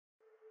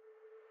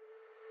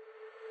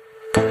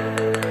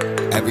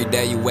Every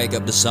day you wake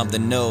up to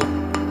something new,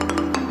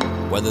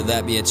 whether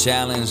that be a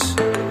challenge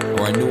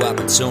or a new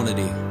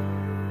opportunity.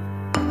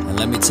 And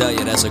let me tell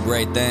you, that's a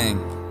great thing.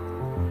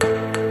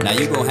 Now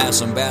you're gonna have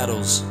some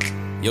battles,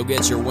 you'll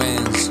get your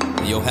wins,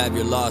 and you'll have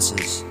your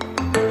losses.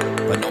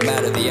 But no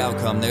matter the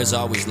outcome, there's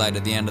always light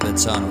at the end of the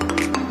tunnel.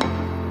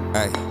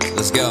 Alright,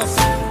 let's go.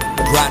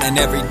 Grinding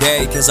every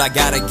day, cause I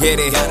gotta get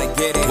it.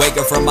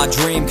 Waking from my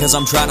dream, cause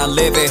I'm trying to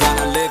live it.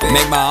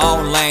 Make my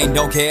own lane,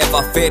 don't care if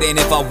I fit in.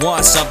 If I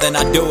want something,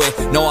 I do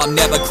it. No, I'm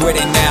never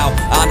quitting now.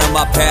 On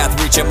my path,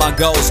 reaching my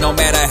goals, no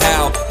matter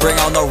how. Bring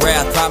on the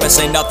wrath, promise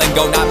ain't nothing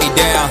gon' knock me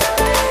down.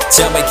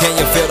 Tell me, can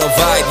you feel the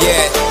vibe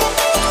yet?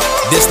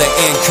 This the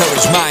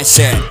encouraged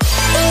mindset.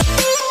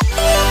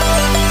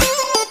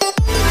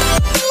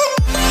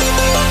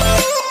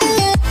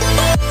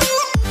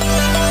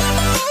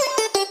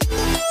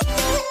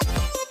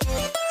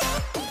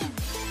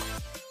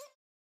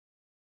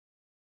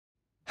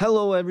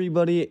 Hello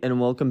everybody,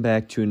 and welcome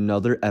back to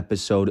another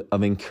episode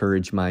of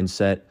Encourage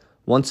Mindset.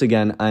 Once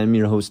again, I am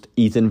your host,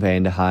 Ethan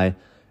Vandehei,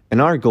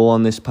 and our goal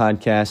on this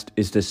podcast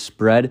is to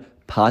spread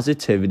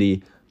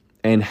positivity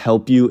and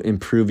help you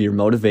improve your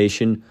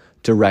motivation,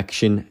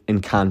 direction,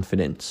 and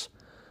confidence.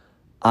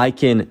 I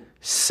can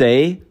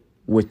say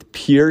with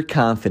pure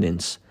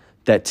confidence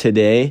that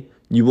today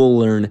you will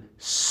learn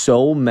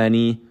so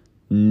many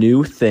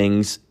new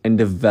things and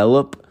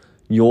develop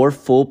your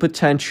full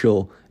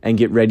potential and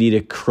get ready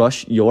to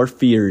crush your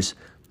fears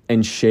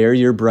and share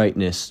your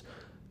brightness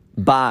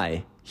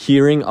by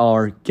hearing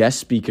our guest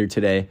speaker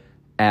today,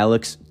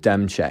 Alex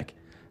Demczak.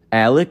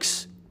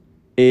 Alex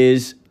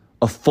is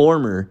a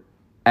former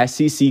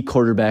SEC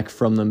quarterback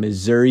from the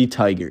Missouri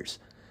Tigers.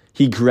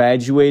 He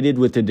graduated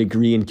with a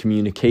degree in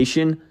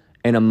communication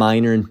and a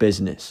minor in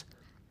business.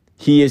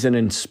 He is an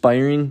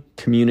inspiring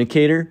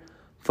communicator,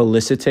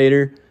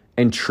 felicitator,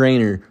 and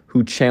trainer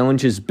who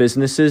challenges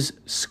businesses,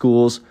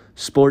 schools,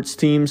 sports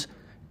teams,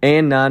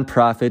 and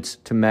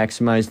nonprofits to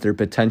maximize their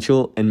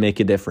potential and make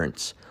a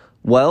difference.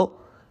 Well,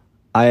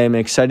 I am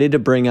excited to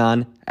bring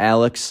on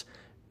Alex,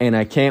 and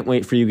I can't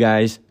wait for you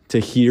guys to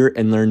hear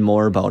and learn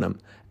more about him.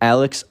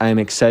 Alex, I am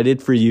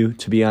excited for you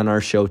to be on our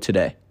show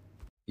today.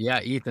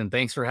 Yeah, Ethan,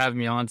 thanks for having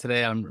me on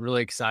today. I'm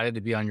really excited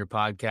to be on your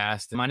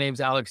podcast. My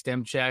name's Alex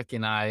Demczak,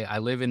 and I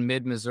live in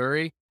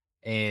mid-Missouri,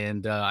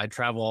 and I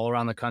travel all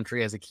around the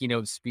country as a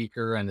keynote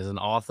speaker and as an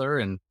author,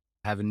 and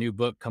I have a new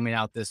book coming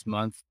out this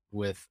month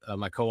with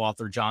my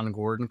co-author, John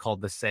Gordon,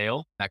 called The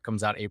Sale. That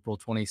comes out April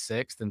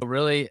 26th. And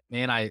really,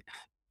 man, I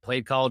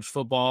played college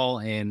football,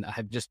 and I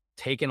have just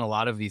taken a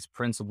lot of these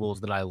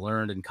principles that I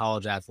learned in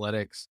college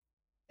athletics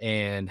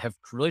and have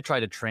really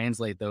tried to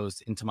translate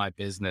those into my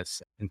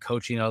business and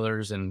coaching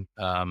others and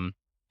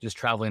just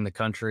traveling the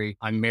country.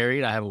 I'm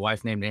married. I have a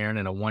wife named Erin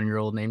and a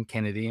 1-year-old named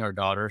Kennedy, our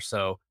daughter.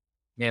 So,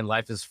 man,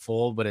 life is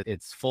full, but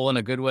it's full in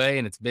a good way,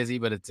 and it's busy,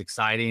 but it's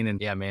exciting. And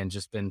yeah, man,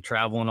 just been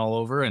traveling all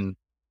over, and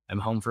I'm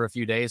home for a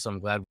few days. So I'm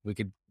glad we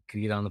could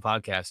get on the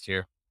podcast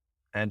here.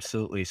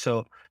 Absolutely.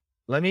 So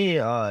let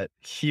me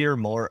hear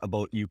more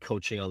about you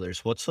coaching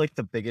others. What's like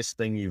the biggest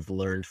thing you've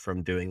learned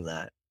from doing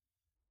that?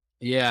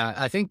 Yeah,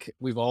 I think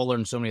we've all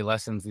learned so many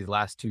lessons these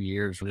last 2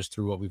 years, just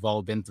through what we've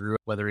all been through,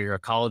 whether you're a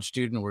college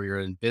student or you're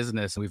in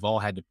business, and we've all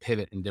had to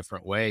pivot in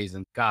different ways.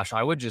 And gosh,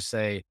 I would just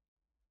say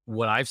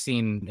what I've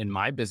seen in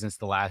my business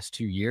the last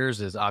 2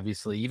 years is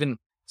obviously even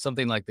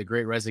something like the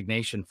Great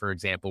Resignation, for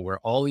example, where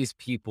all these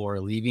people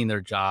are leaving their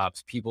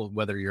jobs. People,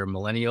 whether you're a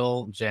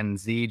millennial, Gen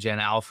Z,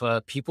 Gen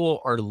Alpha,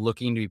 people are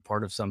looking to be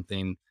part of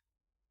something,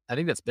 I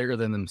think, that's bigger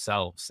than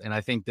themselves. And I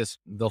think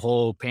the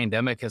whole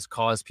pandemic has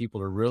caused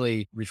people to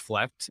really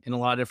reflect in a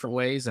lot of different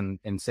ways and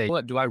say,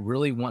 what do I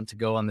really want to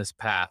go on this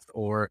path,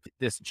 or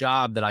this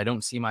job that I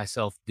don't see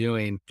myself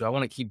doing? Do I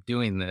want to keep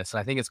doing this? And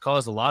I think it's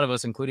caused a lot of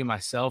us, including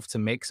myself, to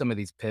make some of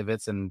these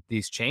pivots and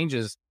these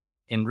changes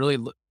and really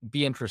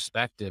be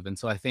introspective. And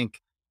so I think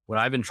what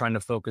I've been trying to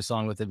focus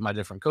on with my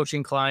different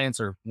coaching clients,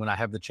 or when I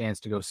have the chance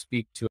to go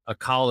speak to a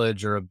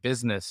college or a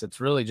business, it's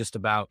really just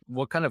about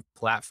what kind of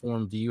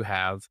platform do you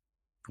have,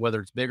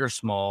 whether it's big or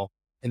small,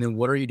 and then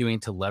what are you doing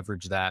to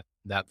leverage that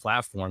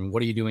platform?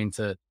 What are you doing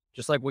to,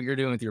 just like what you're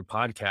doing with your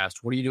podcast,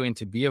 what are you doing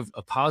to be a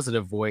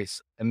positive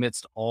voice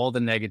amidst all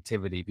the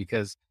negativity?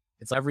 Because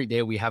it's every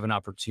day we have an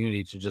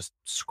opportunity to just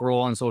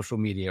scroll on social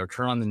media or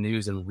turn on the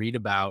news and read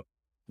about,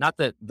 not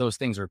that those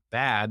things are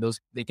bad,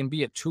 they can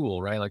be a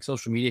tool, right? Like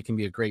social media can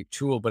be a great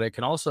tool, but it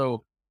can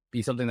also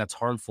be something that's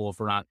harmful if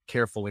we're not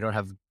careful. We don't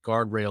have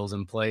guardrails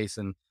in place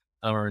and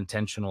are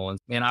intentional. And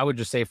man, I would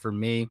just say for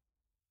me,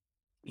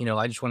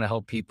 I just want to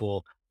help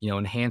people,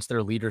 enhance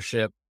their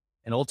leadership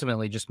and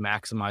ultimately just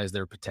maximize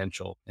their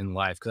potential in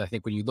life. Because I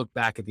think when you look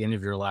back at the end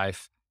of your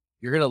life,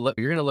 you're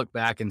gonna look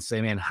back and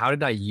say, man, how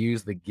did I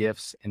use the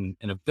gifts and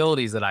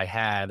abilities that I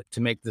had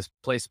to make this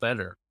place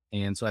better?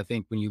 And so I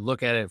think when you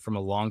look at it from a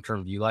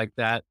long-term view like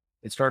that,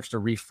 it starts to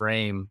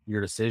reframe your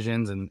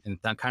decisions and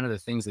that kind of the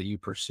things that you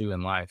pursue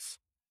in life.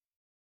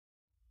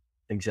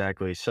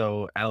 Exactly.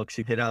 So Alex,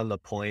 you hit on the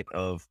point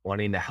of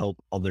wanting to help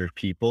other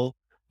people.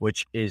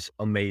 which is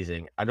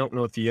amazing. I don't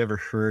know if you ever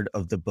heard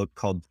of the book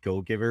called Go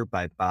Giver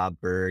by Bob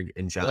Berg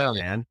and John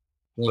Yeah, Mann,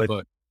 great but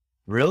book.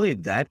 really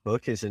that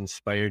book has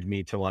inspired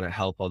me to want to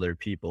help other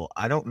people.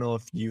 I don't know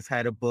if you've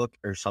had a book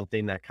or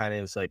something that kind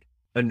of is like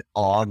an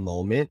awe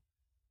moment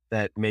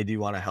that made you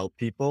want to help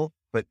people,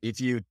 but if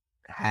you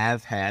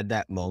have had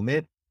that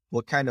moment,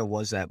 what kind of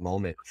was that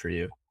moment for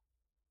you?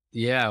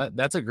 Yeah,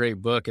 that's a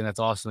great book, and that's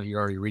awesome that you're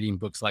already reading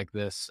books like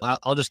this.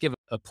 I'll just give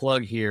a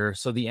plug here.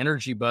 So, The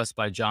Energy Bus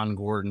by John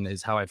Gordon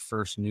is how I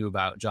first knew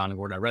about John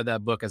Gordon. I read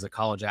that book as a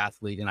college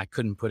athlete, and I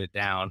couldn't put it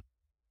down.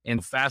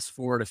 And fast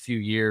forward a few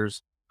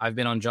years, I've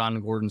been on John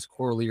Gordon's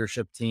core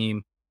leadership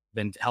team,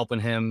 been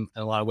helping him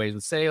in a lot of ways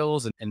with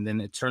sales. And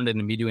then it turned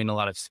into me doing a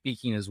lot of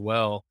speaking as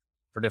well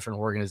for different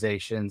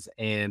organizations.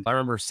 And I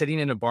remember sitting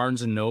in a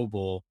Barnes and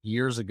Noble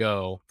years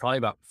ago, probably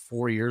about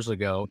 4 years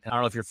ago. And I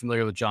don't know if you're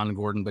familiar with John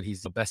Gordon, but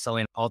he's a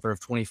best-selling author of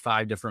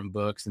 25 different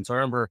books. And so I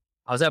remember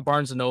I was at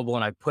Barnes and Noble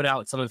and I put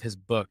out some of his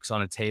books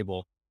on a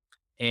table.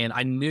 And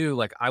I knew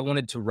like I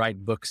wanted to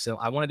write books. So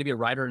I wanted to be a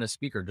writer and a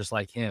speaker just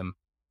like him.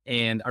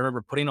 And I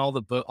remember putting all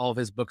of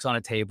his books on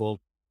a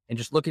table and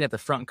just looking at the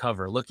front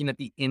cover, looking at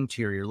the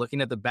interior, looking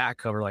at the back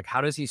cover, like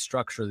how does he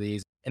structure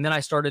these? And then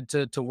I started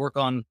to work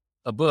on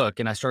a book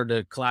and I started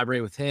to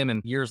collaborate with him.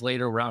 And years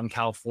later, we're out in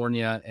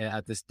California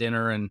at this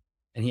dinner and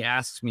he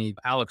asks me,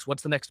 Alex,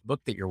 what's the next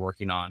book that you're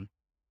working on?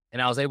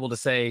 And I was able to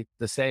say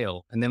The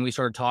Sale. And then we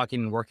started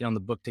talking and working on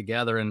the book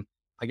together. And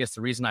I guess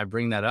the reason I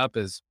bring that up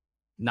is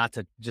not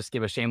to just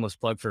give a shameless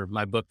plug for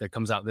my book that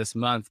comes out this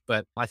month,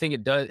 but I think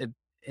it does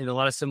in a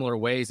lot of similar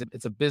ways.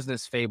 It's a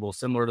business fable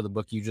similar to the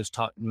book you just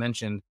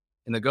mentioned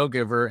in The Go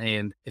Giver.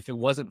 And if it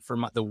wasn't for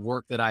the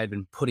work that I had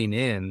been putting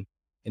in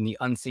the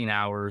unseen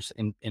hours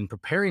in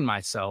preparing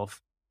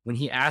myself, when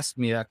he asked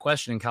me that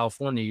question in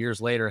California years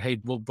later,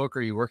 hey, what book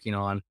are you working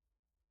on?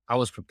 I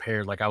was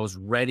prepared. Like I was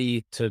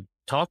ready to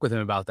talk with him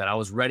about that. I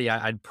was ready.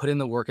 I'd put in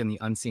the work in the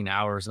unseen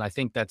hours. And I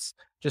think that's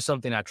just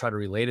something I try to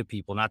relay to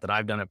people. Not that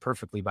I've done it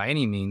perfectly by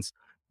any means,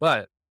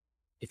 but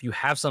if you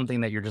have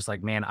something that you're just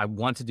like, man, I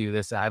want to do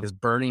this, I have this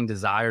burning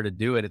desire to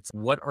do it. It's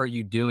what are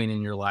you doing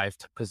in your life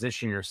to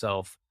position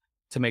yourself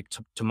to make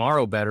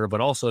tomorrow better,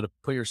 but also to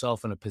put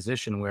yourself in a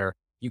position where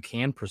you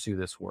can pursue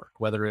this work.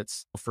 Whether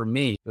it's for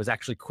me, it was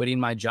actually quitting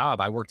my job.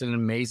 I worked in an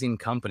amazing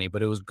company,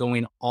 but it was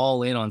going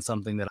all in on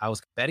something that I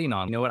was betting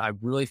on. You know what? I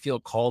really feel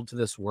called to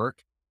this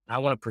work. I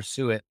want to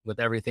pursue it with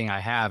everything I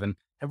have. And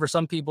for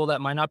some people,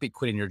 that might not be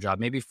quitting your job.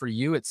 Maybe for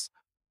you, it's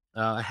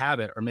a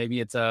habit, or maybe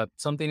it's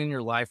something in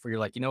your life where you're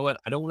like, you know what?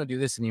 I don't want to do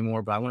this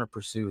anymore, but I want to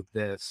pursue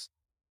this.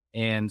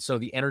 And so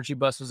The Energy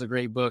Bus was a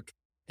great book.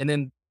 And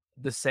then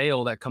The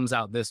Sale that comes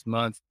out this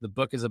month, the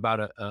book is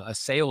about a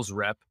sales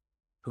rep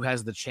who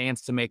has the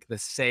chance to make the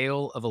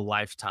sale of a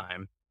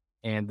lifetime.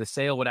 And the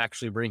sale would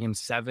actually bring him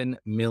 $7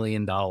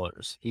 million.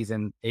 He's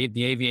in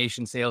the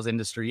aviation sales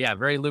industry. Yeah,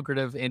 very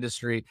lucrative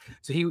industry.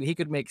 So he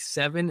could make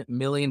 $7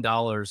 million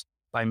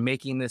by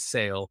making this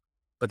sale.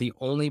 But the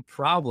only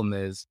problem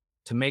is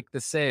to make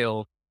the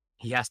sale,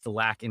 he has to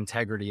lack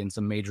integrity in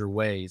some major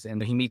ways.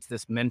 And he meets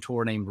this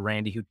mentor named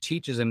Randy who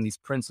teaches him these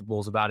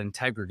principles about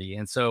integrity.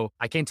 And so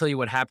I can't tell you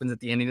what happens at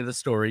the ending of the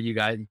story. You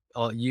guys,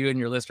 you and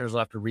your listeners will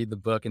have to read the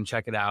book and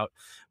check it out.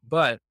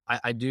 But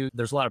I do,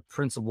 there's a lot of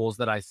principles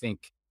that I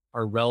think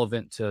are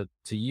relevant to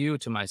you,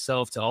 to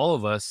myself, to all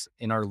of us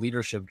in our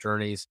leadership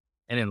journeys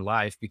and in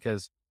life,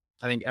 because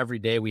I think every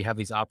day we have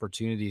these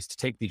opportunities to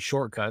take these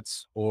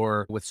shortcuts,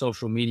 or with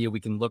social media, we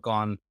can look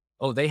on,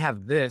 oh, they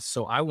have this,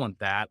 so I want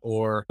that.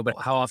 Or, but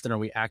how often are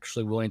we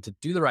actually willing to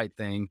do the right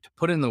thing, to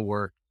put in the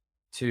work,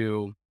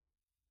 to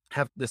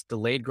have this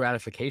delayed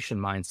gratification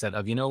mindset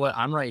of, you know what,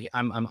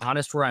 I'm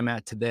honest where I'm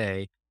at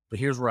today, but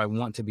here's where I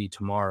want to be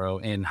tomorrow.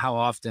 And how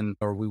often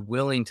are we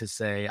willing to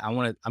say, I'm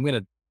going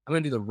to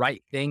do the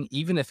right thing,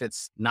 even if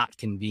it's not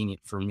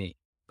convenient for me,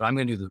 but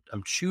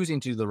I'm choosing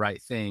to do the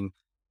right thing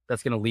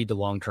that's going to lead to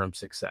long-term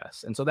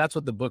success. And so that's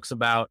what the book's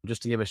about.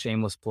 Just to give a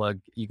shameless plug,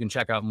 you can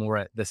check out more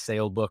at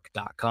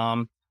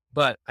thesalebook.com.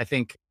 But I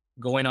think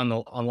going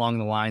along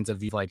the lines of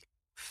these like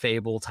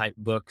fable type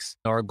books,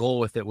 our goal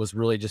with it was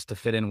really just to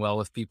fit in well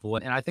with people.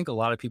 And I think a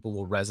lot of people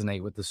will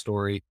resonate with the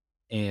story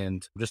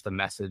and just the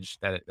message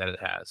that it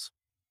has.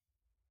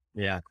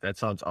 Yeah, that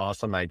sounds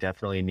awesome. I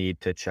definitely need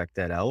to check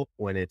that out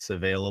when it's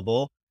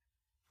available.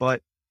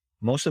 But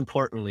most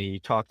importantly, you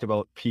talked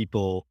about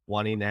people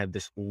wanting to have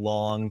this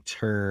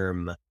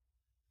long-term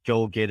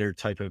go-getter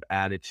type of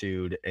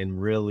attitude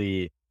and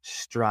really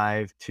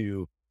strive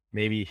to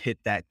maybe hit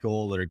that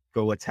goal or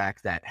go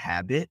attack that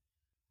habit.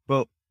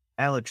 But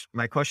Alex,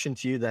 my question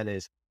to you then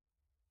is,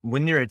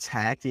 when you're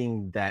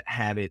attacking that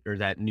habit or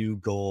that new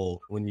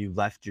goal, when you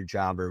left your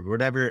job or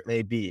whatever it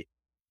may be,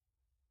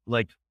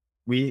 like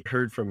we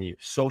heard from you,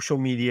 social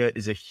media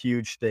is a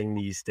huge thing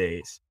these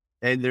days,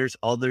 and there's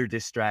other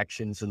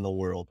distractions in the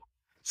world.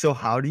 So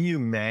how do you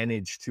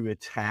manage to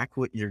attack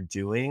what you're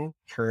doing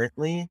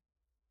currently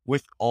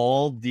with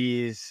all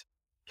these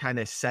kind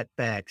of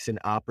setbacks and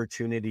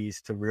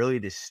opportunities to really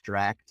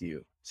distract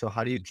you? So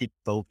how do you keep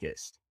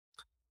focused?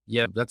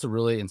 Yeah, that's a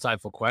really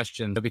insightful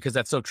question because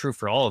that's so true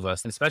for all of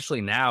us. And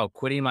especially now,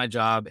 quitting my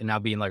job and now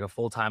being like a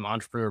full-time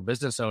entrepreneur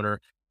business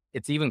owner,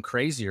 it's even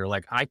crazier.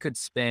 Like I could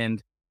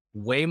spend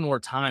way more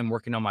time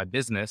working on my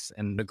business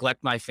and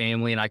neglect my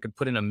family, and I could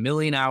put in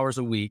 1,000,000 hours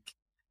a week.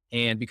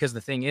 And because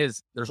the thing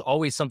is, there's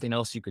always something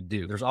else you could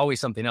do. There's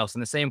always something else.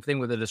 And the same thing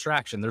with a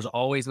distraction. There's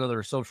always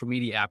another social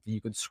media app that you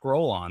could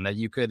scroll on that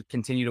you could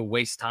continue to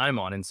waste time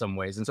on in some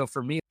ways. And so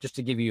for me, just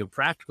to give you a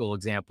practical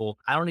example,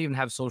 I don't even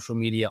have social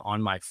media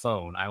on my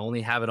phone. I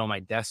only have it on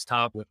my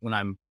desktop if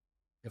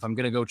I'm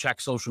going to go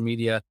check social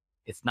media,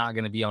 it's not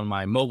going to be on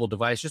my mobile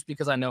device just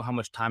because I know how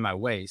much time I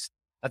waste.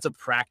 That's a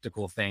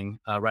practical thing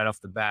right off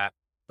the bat.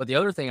 But the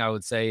other thing I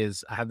would say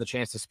is I had the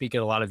chance to speak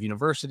at a lot of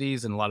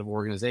universities and a lot of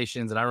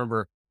organizations. And I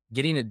remember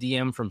getting a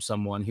DM from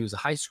someone who was a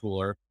high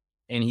schooler,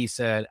 and he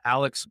said,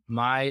 Alex,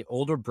 my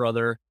older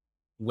brother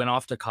went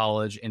off to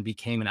college and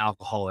became an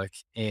alcoholic,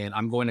 and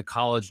I'm going to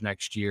college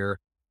next year.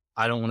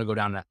 I don't want to go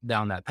down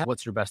that path.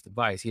 What's your best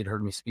advice? He had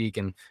heard me speak.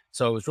 And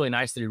so it was really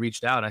nice that he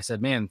reached out. I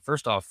said, man,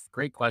 first off,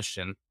 great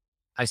question.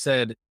 I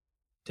said,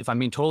 if I'm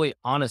being totally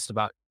honest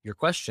about your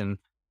question,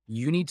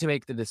 you need to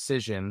make the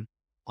decision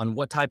on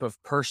what type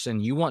of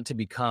person you want to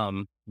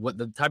become, what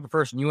the type of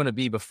person you want to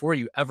be before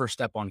you ever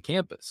step on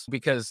campus.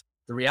 Because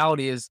the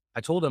reality is, I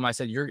told him, I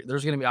said,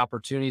 there's going to be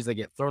opportunities that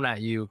get thrown at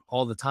you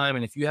all the time.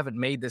 And if you haven't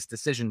made this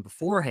decision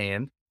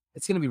beforehand,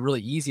 it's going to be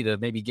really easy to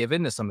maybe give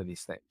in to some of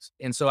these things.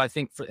 And so I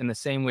think in the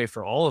same way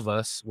for all of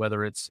us,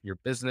 whether it's your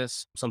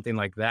business, something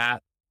like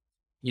that,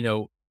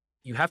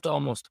 you have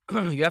to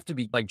you have to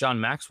be like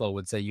John Maxwell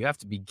would say, you have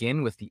to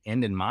begin with the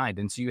end in mind.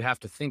 And so you have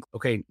to think,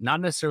 okay,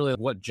 not necessarily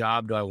what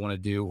job do I want to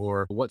do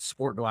or what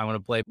sport do I want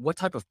to play? What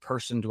type of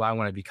person do I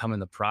want to become in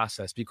the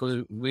process?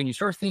 Because when you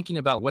start thinking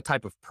about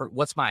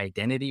what's my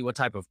identity, what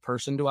type of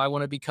person do I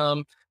want to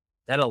become,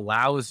 that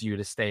allows you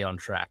to stay on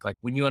track. Like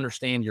when you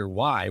understand your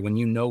why, when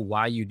you know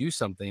why you do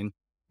something,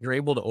 you're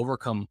able to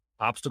overcome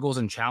obstacles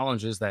and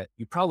challenges that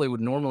you probably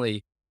would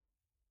normally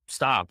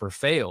stop or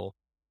fail.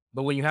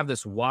 But when you have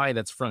this why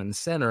that's front and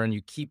center and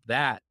you keep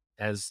that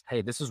as,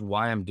 hey, this is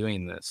why I'm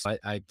doing this.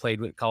 I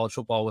played with college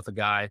football with a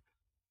guy.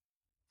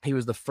 He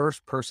was the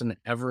first person to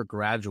ever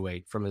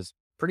graduate from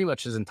pretty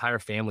much his entire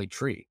family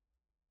tree.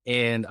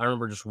 And I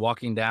remember just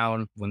walking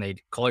down when they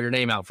call your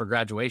name out for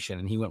graduation,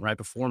 and he went right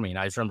before me. And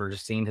I just remember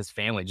just seeing his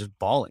family just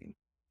bawling.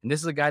 And this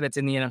is a guy that's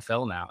in the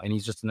NFL now, and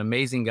he's just an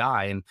amazing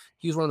guy. And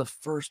he was one of the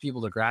first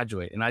people to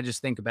graduate. And I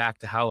just think back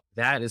to how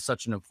that is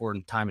such an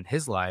important time in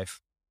his life,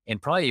 and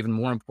probably even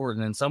more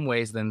important in some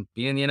ways than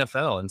being in the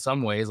NFL. In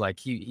some ways, like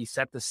he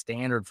set the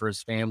standard for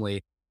his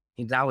family.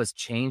 He now is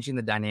changing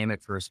the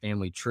dynamic for his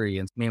family tree.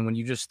 And man, when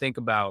you just think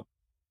about,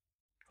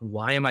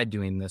 why am I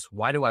doing this?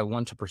 Why do I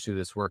want to pursue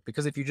this work?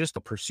 Because if you just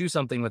pursue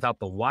something without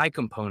the why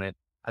component,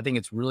 I think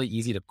it's really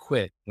easy to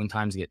quit when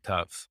times get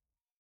tough.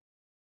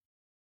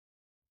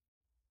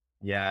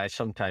 Yeah, I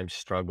sometimes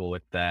struggle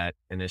with that,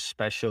 and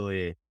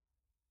especially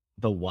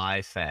the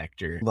why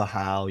factor, the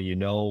how,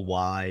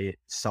 why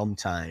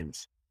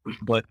sometimes,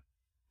 but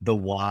the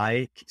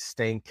why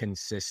staying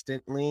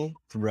consistently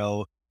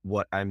throughout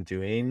what I'm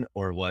doing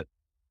or what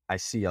I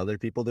see other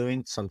people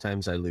doing,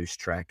 sometimes I lose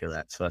track of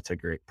that. So that's a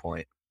great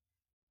point.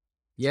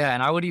 Yeah.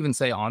 And I would even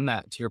say on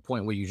that, to your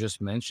point, what you just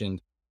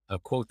mentioned, a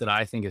quote that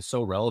I think is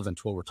so relevant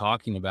to what we're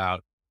talking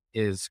about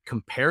is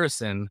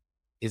comparison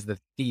is the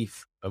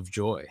thief of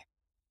joy.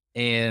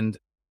 And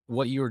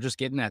what you were just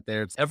getting at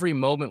there, it's every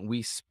moment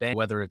we spend,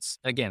 whether it's,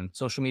 again,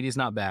 social media is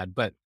not bad,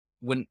 but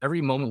when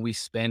every moment we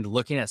spend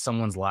looking at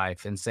someone's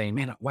life and saying,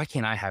 man, why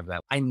can't I have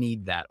that? I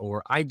need that.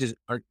 Or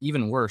or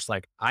even worse,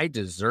 like I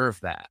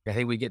deserve that. I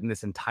think we get in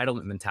this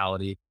entitlement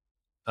mentality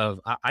of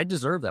I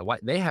deserve that. Why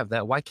they have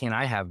that? Why can't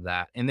I have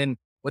that? And then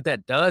what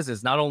that does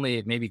is not only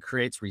it maybe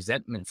creates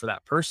resentment for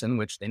that person,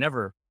 which they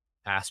never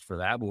asked for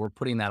that, but we're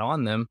putting that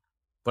on them,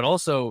 but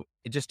also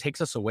it just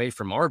takes us away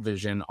from our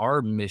vision,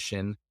 our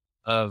mission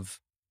of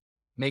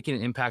making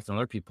an impact on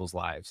other people's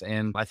lives.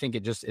 And I think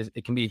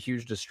it can be a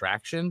huge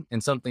distraction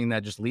and something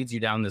that just leads you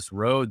down this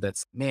road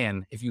that's,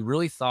 man, if you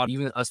really thought,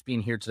 even us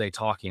being here today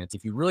talking,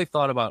 if you really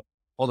thought about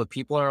all the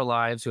people in our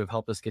lives who have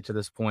helped us get to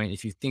this point,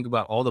 if you think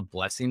about all the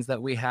blessings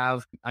that we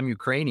have, I'm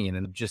Ukrainian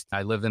and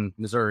I live in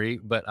Missouri,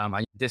 but I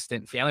have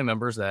distant family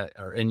members that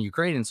are in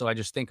Ukraine. And so I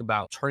just think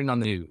about turning on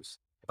the news.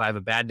 If I have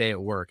a bad day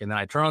at work and then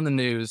I turn on the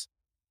news,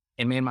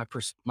 and man,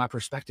 my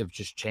perspective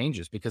just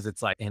changes because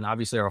it's like, and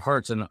obviously our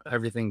hearts and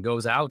everything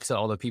goes out to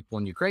all the people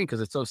in Ukraine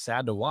because it's so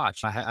sad to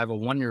watch. I have a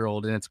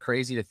 1-year-old and it's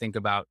crazy to think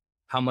about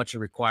how much it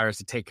requires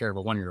to take care of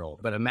a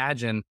 1-year-old. But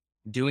imagine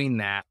doing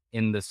that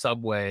in the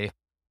subway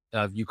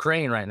of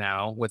Ukraine right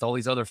now with all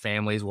these other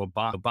families where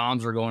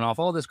bombs are going off,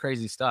 all this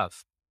crazy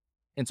stuff.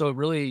 And so it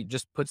really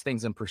just puts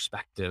things in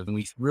perspective. And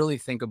we really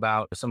think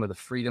about some of the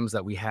freedoms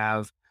that we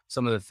have,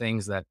 some of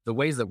the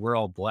ways that we're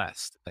all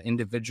blessed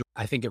individually.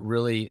 I think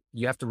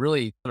you have to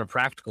really, on a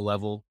practical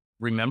level,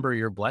 remember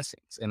your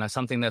blessings. And that's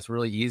something that's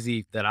really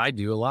easy that I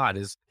do a lot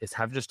is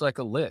have just like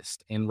a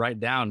list and write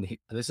down,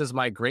 this is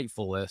my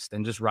grateful list,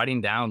 and just writing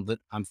down that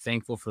I'm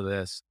thankful for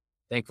this,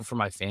 thankful for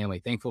my family,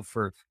 thankful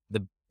for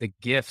the the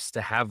gifts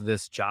to have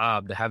this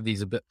job, to have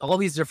all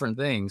these different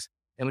things.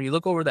 And when you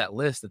look over that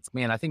list,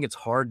 I think it's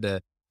hard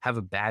to have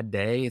a bad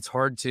day. It's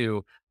hard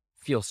to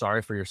feel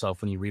sorry for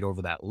yourself when you read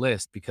over that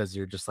list, because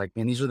you're just like,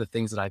 man, these are the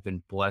things that I've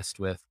been blessed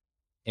with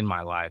in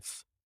my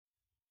life.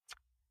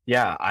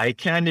 Yeah, I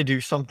kind of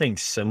do something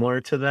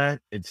similar to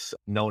that. It's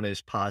known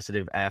as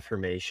positive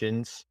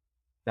affirmations.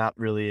 Not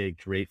really a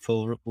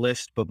grateful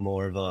list, but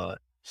more of a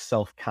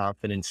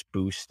self-confidence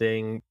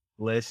boosting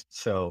list.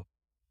 So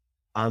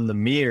on the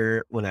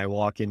mirror, when I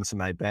walk into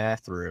my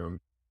bathroom,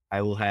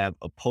 I will have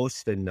a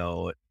post-it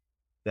note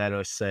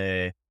that'll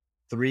say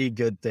 3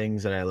 good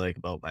things that I like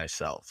about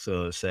myself. So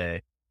it'll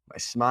say my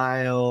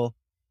smile,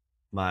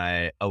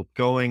 my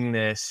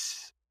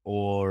outgoingness,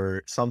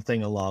 or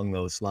something along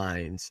those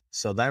lines.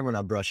 So then when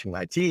I'm brushing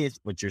my teeth,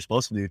 which you're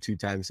supposed to do 2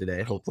 times a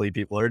day, hopefully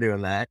people are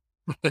doing that,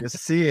 you'll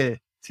see it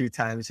 2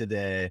 times a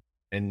day.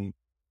 And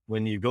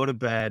when you go to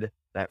bed,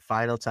 that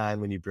final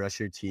time when you brush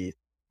your teeth,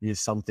 use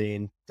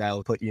something that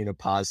will put you in a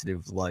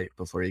positive light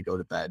before you go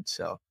to bed.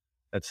 So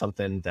that's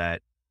something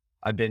that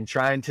I've been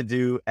trying to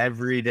do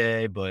every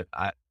day, but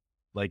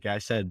like I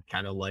said,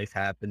 kind of life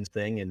happens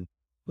thing. And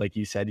like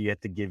you said, you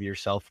have to give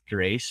yourself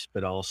grace,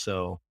 but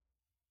also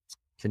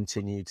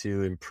continue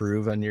to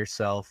improve on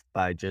yourself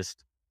by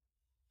just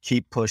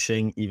keep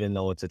pushing, even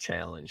though it's a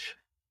challenge.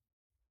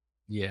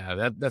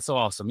 Yeah, that's so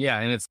awesome. Yeah.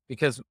 And it's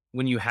because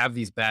when you have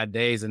these bad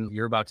days and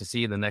you're about to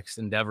see the next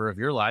endeavor of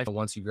your life,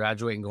 once you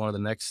graduate and go on to the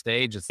next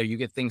stage, it's you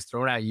get things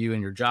thrown at you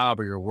in your job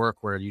or your work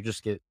where you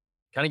just get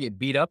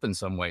beat up in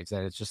some ways.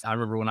 And it's just, I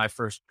remember when I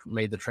first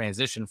made the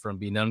transition from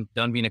being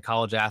done being a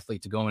college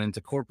athlete to going into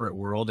corporate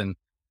world, and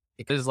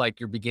it is like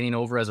you're beginning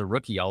over as a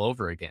rookie all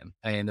over again.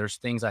 And there's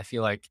things I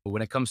feel like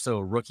when it comes to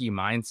a rookie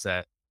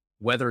mindset,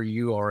 whether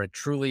you are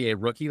truly a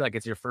rookie, like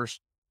it's your first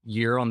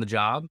year on the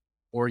job,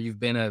 or you've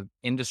been an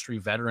industry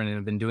veteran and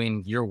have been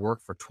doing your work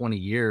for 20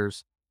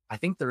 years, I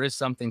think there is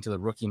something to the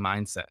rookie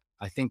mindset.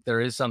 I think there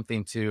is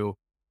something to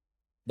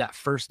that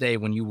first day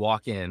when you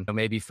walk in.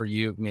 Maybe for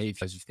you, maybe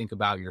as you think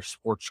about your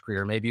sports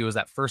career, maybe it was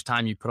that first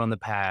time you put on the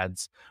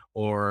pads,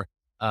 or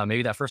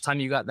maybe that first time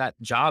you got that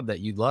job that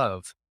you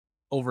love.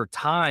 Over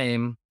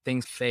time,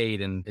 things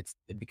fade and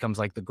it becomes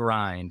like the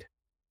grind.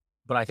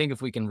 But I think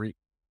if we can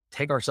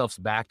take ourselves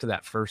back to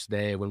that first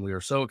day when we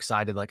were so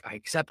excited, like I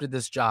accepted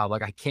this job,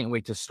 like I can't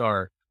wait to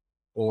start,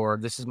 or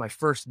this is my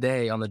first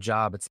day on the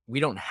job.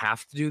 We don't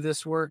have to do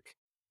this work.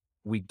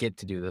 We get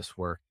to do this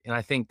work. And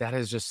I think that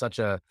is just such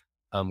a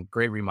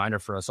great reminder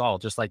for us all.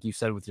 Just like you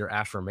said with your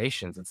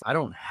affirmations, I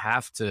don't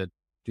have to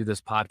do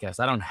this podcast.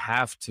 I don't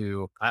have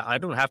to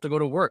go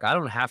to work. I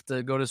don't have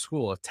to go to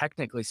school.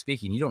 Technically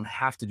speaking, you don't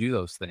have to do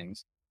those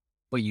things,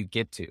 but you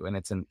get to, and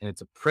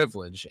it's a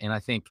privilege. And I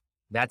think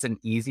that's an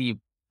easy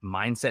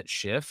mindset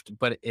shift,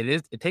 but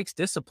it takes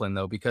discipline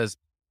though, because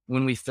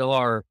when we fill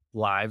our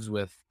lives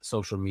with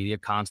social media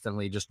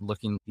constantly, just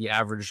looking, the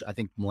average, I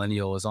think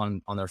millennial is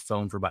on their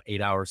phone for about 8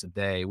 hours a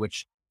day,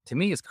 which to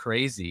me is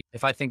crazy.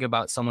 If I think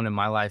about someone in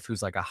my life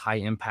who's like a high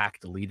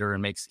impact leader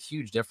and makes a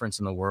huge difference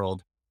in the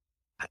world,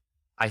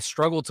 I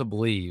struggle to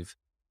believe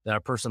that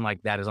a person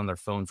like that is on their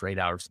phone for 8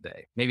 hours a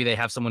day. Maybe they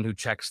have someone who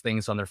checks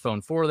things on their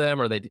phone for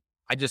them, or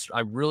I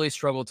really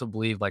struggle to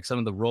believe, like some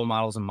of the role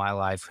models in my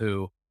life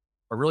who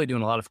are really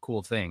doing a lot of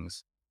cool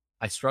things,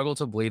 I struggle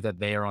to believe that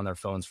they are on their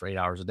phones for 8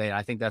 hours a day.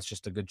 I think that's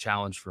just a good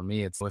challenge for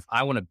me. It's if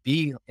I want to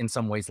be in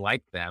some ways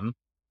like them,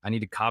 I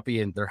need to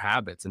copy in their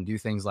habits and do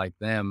things like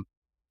them.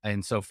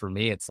 And so for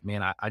me,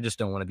 I just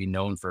don't want to be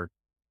known for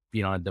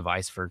being on a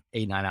device for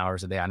 8-9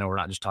 hours a day. I know we're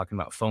not just talking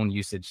about phone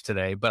usage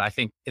today, but I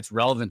think it's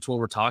relevant to what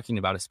we're talking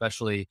about,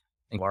 especially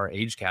in our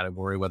age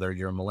category, whether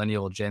you're a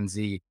millennial, Gen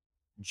Z,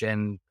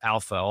 Gen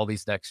Alpha, all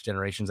these next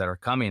generations that are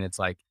coming. It's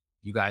like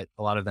a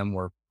lot of them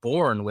were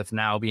born with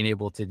now being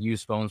able to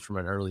use phones from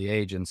an early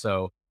age. And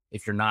so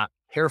if you're not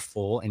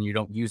careful and you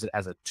don't use it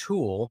as a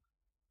tool,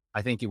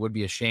 I think it would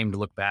be a shame to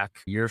look back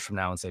years from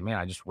now and say, man,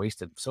 I just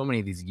wasted so many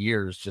of these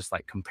years just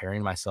like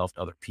comparing myself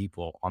to other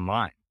people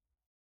online.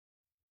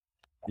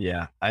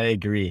 Yeah, I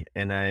agree.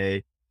 And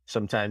I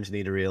sometimes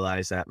need to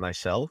realize that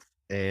myself.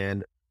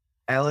 And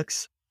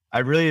Alex, I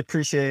really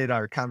appreciated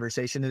our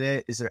conversation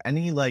today. Is there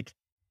any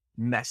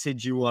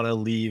message you want to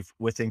leave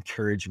with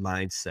Encourage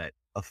Mindset?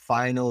 A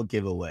final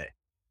giveaway?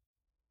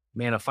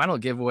 Man, a final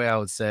giveaway I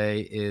would say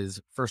is,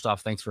 first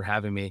off, thanks for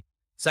having me.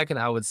 Second,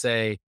 I would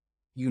say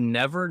you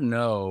never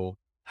know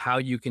how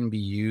you can be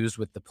used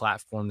with the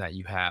platform that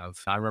you have.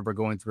 I remember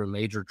going through a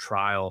major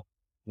trial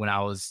when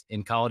I was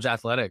in college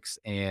athletics,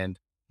 and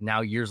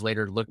now years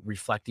later,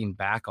 reflecting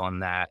back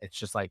on that, it's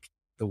just like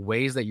the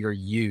ways that you're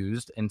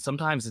used. And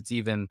sometimes it's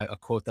even a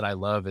quote that I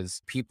love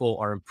is, people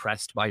are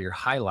impressed by your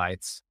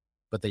highlights,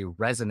 but they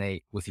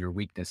resonate with your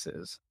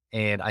weaknesses.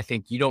 And I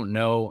think you don't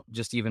know,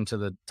 just even to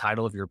the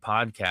title of your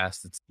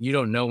podcast, you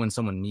don't know when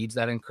someone needs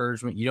that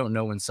encouragement. You don't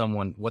know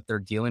what they're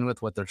dealing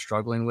with, what they're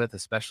struggling with,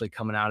 especially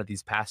coming out of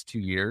these past 2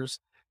 years.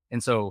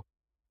 And so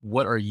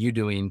what are you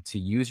doing to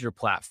use your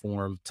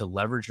platform, to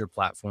leverage your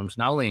platforms,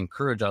 not only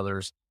encourage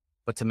others,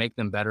 but to make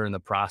them better in the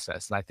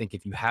process. And I think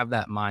if you have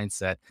that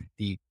mindset,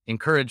 the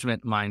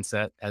encouragement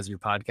mindset, as your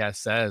podcast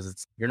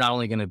says, you're not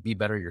only going to be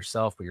better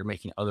yourself, but you're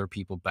making other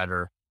people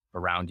better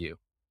around you.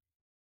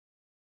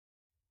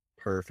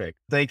 Perfect.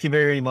 Thank you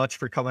very much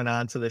for coming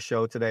on to the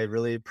show today.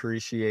 Really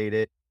appreciate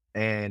it.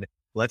 And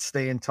let's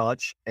stay in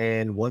touch.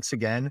 And once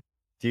again,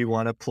 do you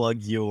want to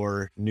plug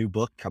your new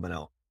book coming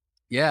out?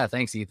 Yeah,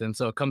 thanks, Ethan.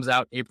 So it comes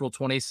out April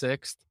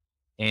 26th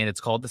and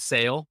it's called The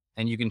Sale,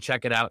 and you can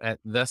check it out at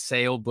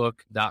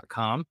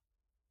thesalebook.com.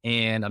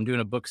 And I'm doing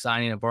a book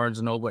signing at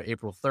Barnes & Noble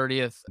April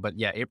 30th. But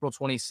yeah, April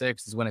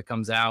 26th is when it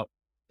comes out.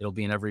 It'll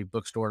be in every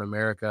bookstore in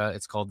America.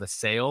 It's called The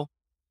Sale.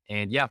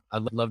 And yeah,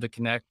 I'd love to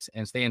connect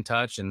and stay in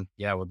touch. And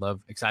yeah,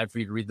 excited for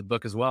you to read the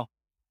book as well.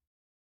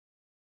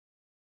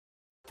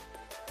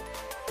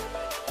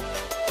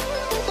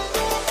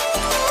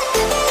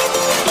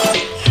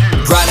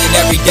 Grinding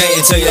every day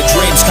until your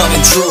dreams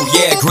coming true.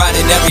 Yeah,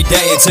 grinding every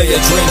day until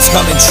your dreams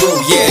coming true.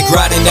 Yeah,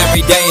 grinding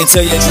every day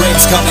until your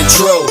dreams coming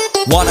true.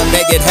 Wanna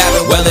make it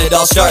happen? Well, it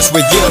all starts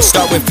with you.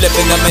 Start with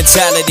flipping the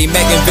mentality,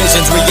 making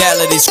visions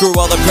reality. Screw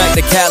all the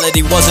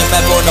practicality, wasn't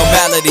meant for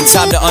normality.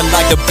 Time to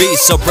unlock the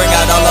beast, so bring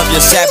out all of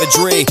your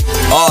savagery.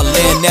 All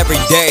in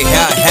every day,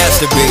 how it has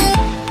to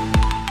be.